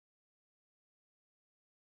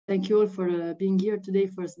Thank you all for being here today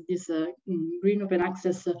for this Green Open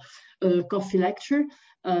Access coffee lecture.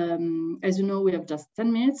 As you know, we have just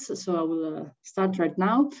 10 minutes, so I will start right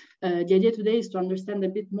now. The idea today is to understand a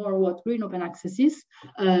bit more what Green Open Access is,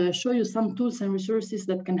 show you some tools and resources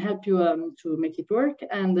that can help you to make it work,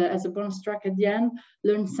 and as a bonus track at the end,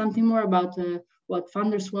 learn something more about what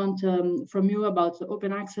funders want from you about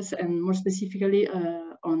open access, and more specifically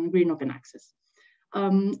on Green Open Access.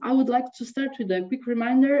 I would like to start with a quick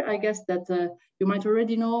reminder, I guess, that you might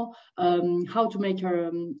already know how to make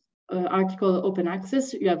your article open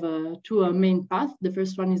access. You have two main paths. The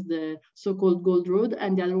first one is the so-called gold road,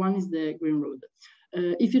 and the other one is the green road.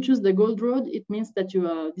 If you choose the gold road, it means that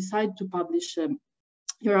you decide to publish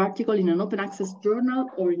your article in an open access journal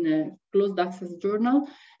or in a closed access journal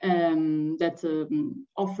that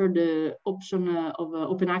offer the option of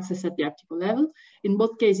open access at the article level. In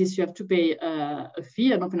both cases, you have to pay a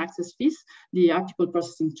fee, an open access fees, the article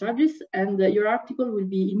processing charges, and your article will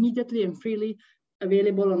be immediately and freely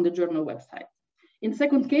available on the journal website. In the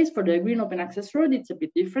second case, for the Green Open Access road, it's a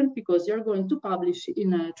bit different because you're going to publish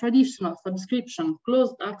in a traditional subscription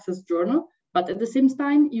closed access journal, but at the same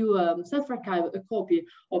time, you self-archive a copy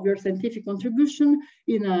of your scientific contribution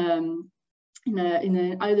in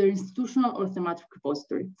either institutional or thematic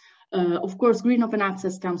repository. Of course, Green Open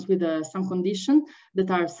Access comes with some conditions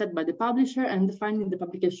that are set by the publisher and defined in the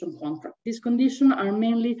publication contract. These conditions are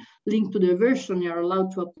mainly linked to the version you are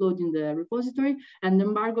allowed to upload in the repository and the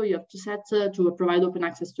embargo you have to set to provide open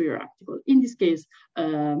access to your article. In this case,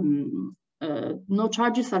 no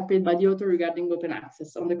charges are paid by the author regarding open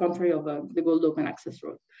access, on the contrary of the Gold Open Access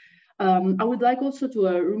road. I would like also to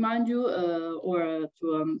remind you or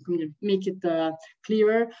to make it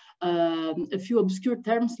clearer a few obscure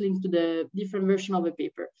terms linked to the different version of a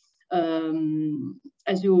paper.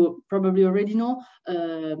 As you probably already know,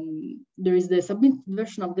 there is the submitted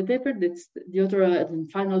version of the paper, that's the author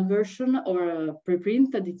final version, or a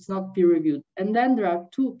preprint that it's not peer-reviewed. And then there are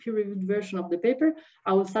two peer-reviewed versions of the paper.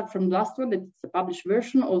 I will start from the last one, that it's a published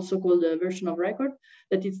version, also called the version of record,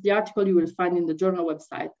 that it's the article you will find in the journal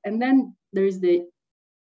website. And then there is the,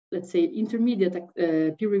 let's say, intermediate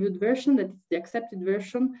peer-reviewed version, that is the accepted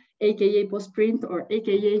version, aka postprint or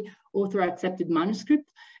aka author-accepted manuscript.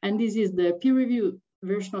 And this is the peer-reviewed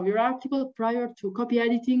version of your article prior to copy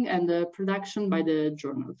editing and production by the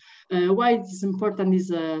journal. Why it is important is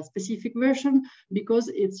a specific version, because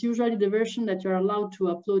it's usually the version that you're allowed to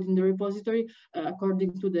upload in the repository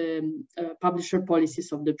according to the publisher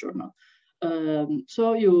policies of the journal.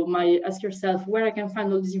 So you might ask yourself where I can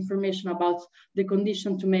find all this information about the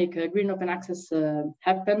condition to make Green Open Access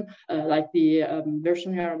happen, like the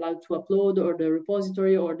version you are allowed to upload, or the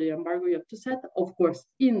repository, or the embargo you have to set. Of course,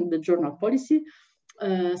 in the journal policy.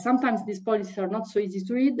 Sometimes these policies are not so easy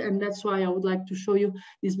to read, and that's why I would like to show you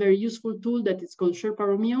this very useful tool that is called Sherpa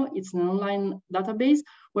Romeo. It's an online database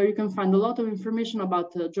where you can find a lot of information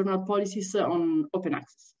about journal policies on open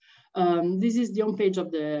access. This is the homepage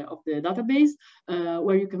of the database,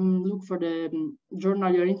 where you can look for the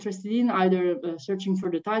journal you're interested in, either searching for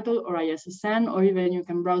the title or ISSN, or even you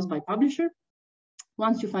can browse by publisher.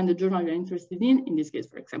 Once you find the journal you're interested in this case,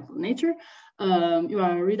 for example, Nature, you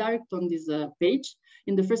are redirected on this page.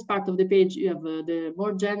 In the first part of the page, you have the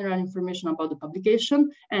more general information about the publication.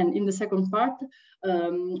 And in the second part,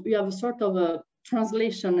 you have a sort of a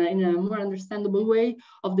translation in a more understandable way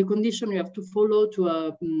of the condition you have to follow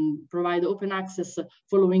to provide open access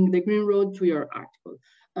following the Green Road to your article.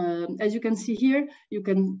 As you can see here, you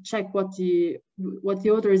can check what the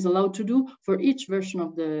author is allowed to do for each version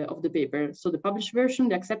of the paper. So the published version,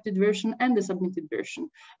 the accepted version, and the submitted version.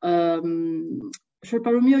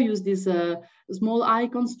 Sherpa Romeo used these small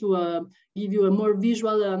icons to give you a more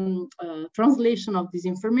visual translation of this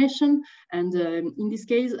information. And in this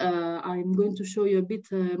case, I'm going to show you a bit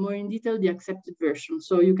more in detail the accepted version.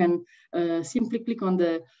 So you can simply click on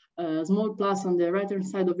the small plus on the right-hand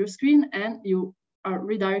side of your screen, and you are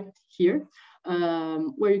redirected here,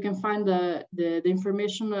 where you can find the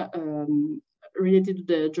information related to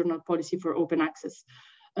the journal policy for open access.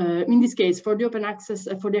 In this case, for the open access,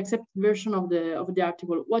 for the accepted version of the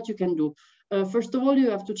article, what you can do. First of all, you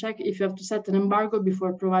have to check if you have to set an embargo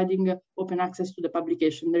before providing open access to the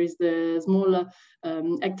publication. There is the small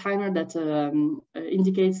egg timer that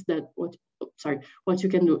indicates that what you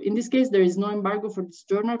can do. In this case, there is no embargo for this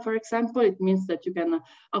journal, for example. It means that you can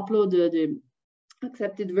upload the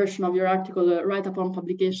accepted version of your article right upon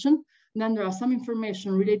publication. Then there are some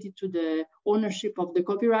information related to the ownership of the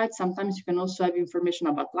copyright. Sometimes you can also have information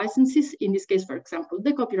about licenses. In this case, for example,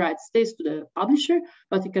 the copyright stays to the publisher,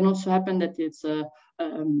 but it can also happen that it's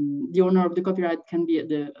the owner of the copyright can be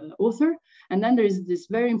the author. And then there is this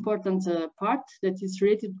very important part that is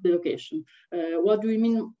related to the location. What do we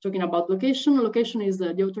mean talking about location? Location is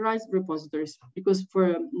the authorized repositories, because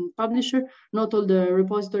for a publisher, not all the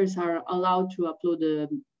repositories are allowed to upload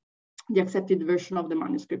the accepted version of the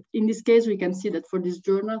manuscript. In this case, we can see that for this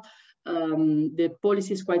journal, the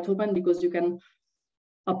policy is quite open, because you can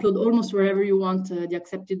upload almost wherever you want the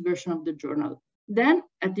accepted version of the journal. Then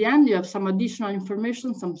at the end, you have some additional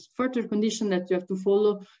information, some further condition that you have to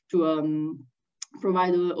follow to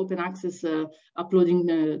provide open access, uploading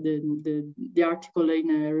the article in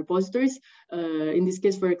repositories. In this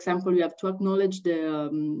case, for example, you have to acknowledge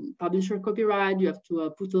the publisher copyright. You have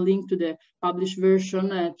to put a link to the published version.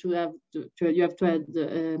 You have to add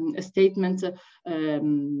a statement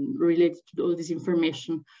related to all this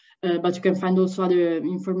information. But you can find also other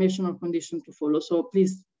information or conditions to follow. So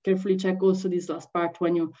please carefully check also this last part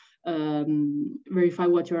when you verify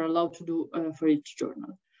what you're allowed to do for each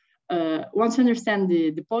journal. Once you understand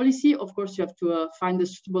the policy, of course, you have to find a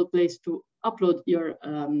suitable place to upload your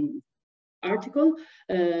article.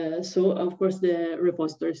 So, of course, the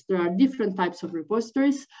repositories. There are different types of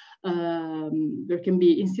repositories. There can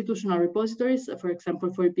be institutional repositories. For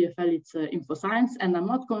example, for EPFL, it's InfoScience, and I'm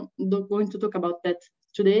not going to talk about that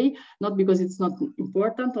today, not because it's not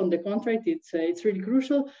important. On the contrary, it's really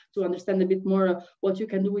crucial to understand a bit more what you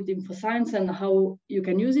can do with InfoScience and how you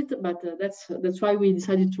can use it. But that's why we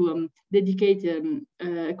decided to dedicate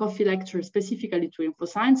a coffee lecture specifically to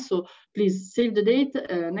InfoScience. So please save the date.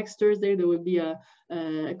 Next Thursday there will be a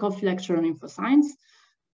coffee lecture on InfoScience.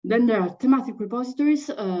 Then there are thematic repositories,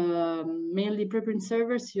 mainly preprint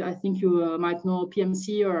servers. I think you might know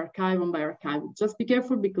PMC or Archive on bioRxiv. Just be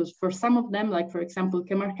careful, because for some of them, like for example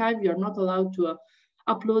ChemArchive, you're not allowed to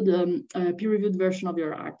upload a peer-reviewed version of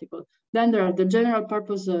your article. Then there are the general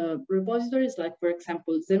purpose repositories, like for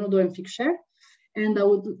example Zenodo and Figshare. And I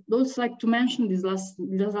would also like to mention this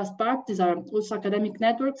last part. These are also academic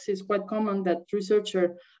networks. It's quite common that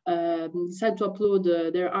researchers decide to upload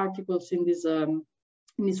their articles in this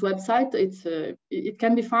website. It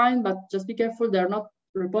can be fine, but just be careful. They are not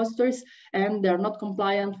repositories and they are not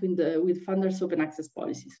compliant with funders' open access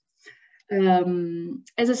policies.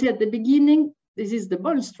 As I said at the beginning, this is the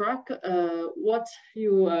bonus track. What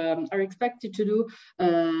you are expected to do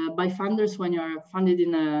by funders when you are funded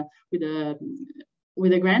with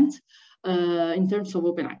a grant in terms of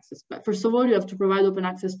open access. But first of all, you have to provide open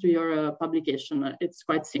access to your publication. It's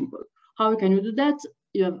quite simple. How can you do that?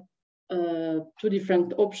 You have two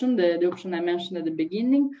different options, the option I mentioned at the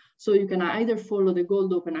beginning. So you can either follow the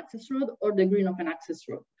gold open access road or the green open access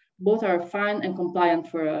road. Both are fine and compliant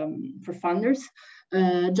for funders.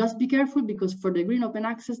 Just be careful, because for the green open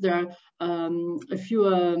access, there are a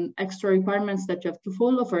few extra requirements that you have to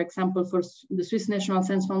follow. For example, for the Swiss National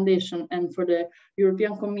Science Foundation and for the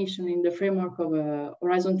European Commission in the framework of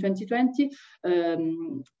Horizon 2020,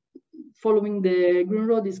 following the green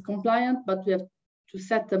road is compliant, but we have to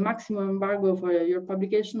set a maximum embargo for your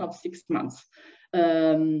publication of 6 months.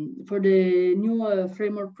 For the new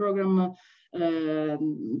framework program,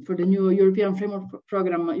 for the new European framework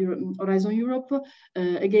program, Horizon Europe,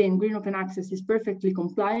 again, green open access is perfectly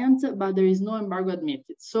compliant, but there is no embargo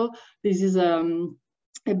admitted. So this is a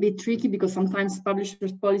bit tricky, because sometimes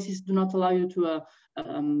publishers' policies do not allow you to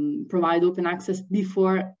provide open access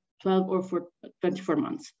before 12 or for 24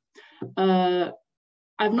 months.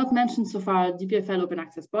 I've not mentioned so far the EPFL open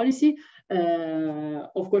access policy.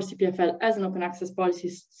 Of course, EPFL has an open access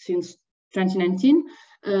policy since 2019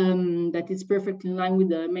 that is perfectly in line with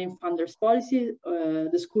the main funders policy.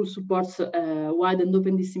 The school supports wide and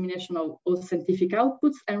open dissemination of all scientific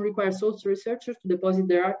outputs and requires also researchers to deposit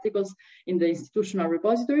their articles in the institutional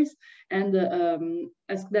repositories and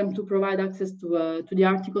ask them to provide access to the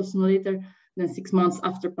articles no later than 6 months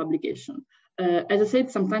after publication. As I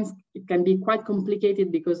said, sometimes it can be quite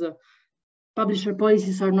complicated because publisher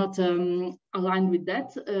policies are not aligned with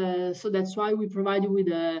that. So that's why we provide you with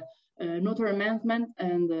a notary amendment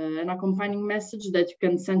and an accompanying message that you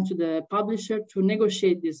can send to the publisher to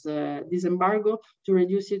negotiate this embargo to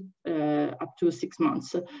reduce it up to 6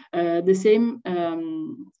 months. The same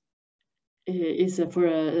is for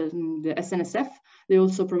the SNSF. They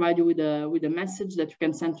also provide you with a message that you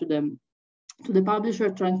can send to the publisher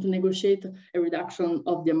trying to negotiate a reduction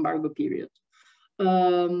of the embargo period.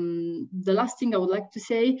 The last thing I would like to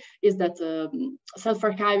say is that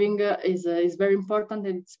self-archiving is very important,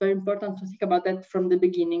 and it's very important to think about that from the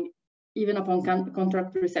beginning, even upon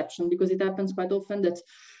contract reception, because it happens quite often that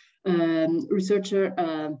researcher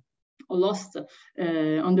lost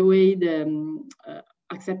on the way the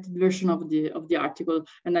accepted version of the article,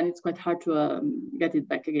 and then it's quite hard to get it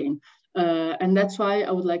back again. And that's why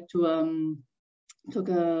I would like to talk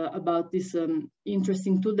about this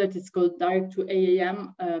interesting tool that is called Direct to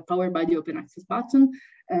AAM, powered by the Open Access button.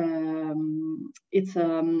 It's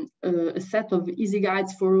a set of easy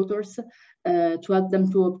guides for authors to help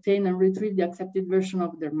them to obtain and retrieve the accepted version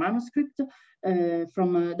of their manuscript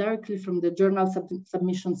directly from the journal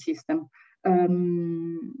submission system.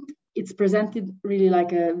 It's presented really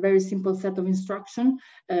like a very simple set of instruction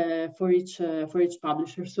for each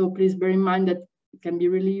publisher. So please bear in mind that it can be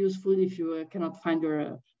really useful if you cannot find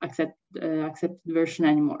your accepted version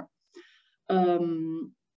anymore.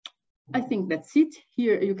 I think that's it.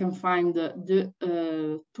 Here you can find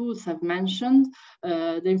the tools I've mentioned,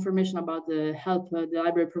 the information about the help the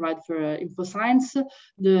library provides for InfoScience,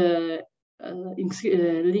 the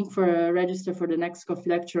link for register for the next coffee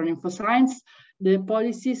lecture on InfoScience, the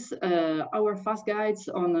policies, our fast guides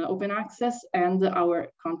on open access, and our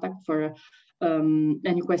contact for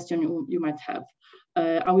any question you might have.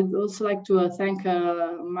 I would also like to thank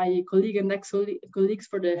my colleague and ex-colleagues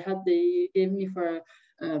for the help they gave me for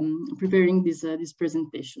preparing this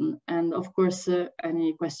presentation. And of course,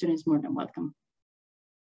 any question is more than welcome.